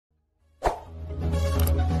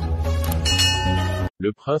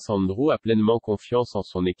Le prince Andrew a pleinement confiance en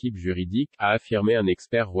son équipe juridique, a affirmé un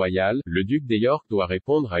expert royal. Le duc de York doit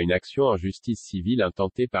répondre à une action en justice civile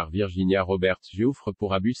intentée par Virginia Roberts Giuffre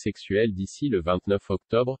pour abus sexuels d'ici le 29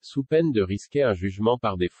 octobre, sous peine de risquer un jugement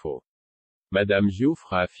par défaut. Madame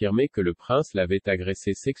Giuffre a affirmé que le prince l'avait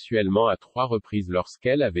agressée sexuellement à 3 reprises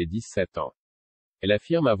lorsqu'elle avait 17 ans. Elle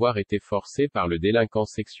affirme avoir été forcée par le délinquant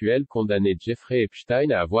sexuel condamné Jeffrey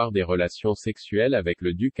Epstein à avoir des relations sexuelles avec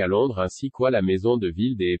le duc à Londres ainsi qu'à la maison de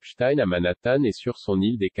ville des Epstein à Manhattan et sur son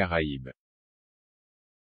île des Caraïbes.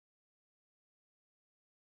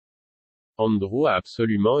 Andrew a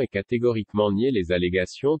absolument et catégoriquement nié les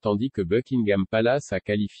allégations tandis que Buckingham Palace a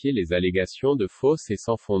qualifié les allégations de fausses et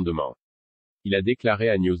sans fondement. Il a déclaré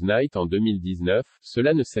à Newsnight en 2019, «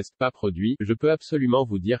 Cela ne s'est pas produit, je peux absolument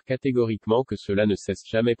vous dire catégoriquement que cela ne s'est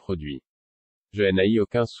jamais produit. Je n'ai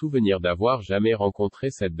aucun souvenir d'avoir jamais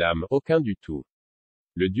rencontré cette dame, aucun du tout. »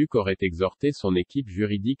 Le duc aurait exhorté son équipe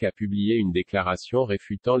juridique à publier une déclaration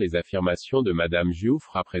réfutant les affirmations de Madame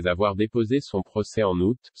Giuffre après avoir déposé son procès en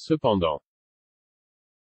août, cependant.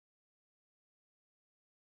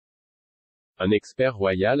 Un expert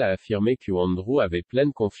royal a affirmé que Andrew avait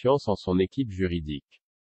pleine confiance en son équipe juridique.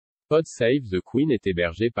 Pod Save the Queen est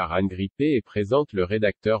hébergé par Anne Grippé et présente le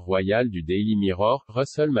rédacteur royal du Daily Mirror,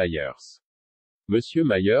 Russell Myers. Monsieur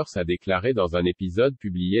Myers a déclaré dans un épisode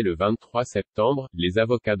publié le 23 septembre, « Les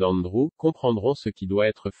avocats d'Andrew comprendront ce qui doit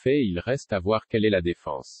être fait et il reste à voir quelle est la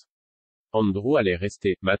défense. Andrew allait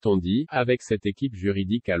rester, m'a-t-on dit, avec cette équipe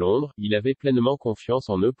juridique à Londres, il avait pleinement confiance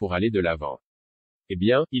en eux pour aller de l'avant. Eh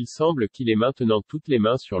bien, il semble qu'il est maintenant toutes les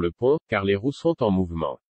mains sur le pont, car les roues sont en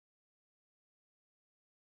mouvement.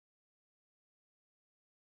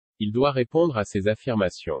 Il doit répondre à ces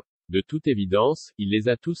affirmations. De toute évidence, il les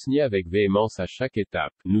a tous niés avec véhémence à chaque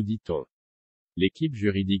étape, nous dit-on. L'équipe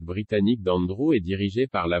juridique britannique d'Andrew est dirigée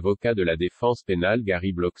par l'avocat de la défense pénale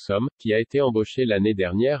Gary Bloxham, qui a été embauché l'année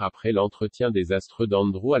dernière après l'entretien désastreux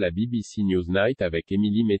d'Andrew à la BBC Newsnight avec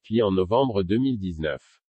Emily Maitli en novembre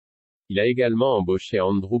 2019. Il a également embauché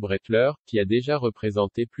Andrew Brettler, qui a déjà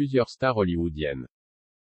représenté plusieurs stars hollywoodiennes.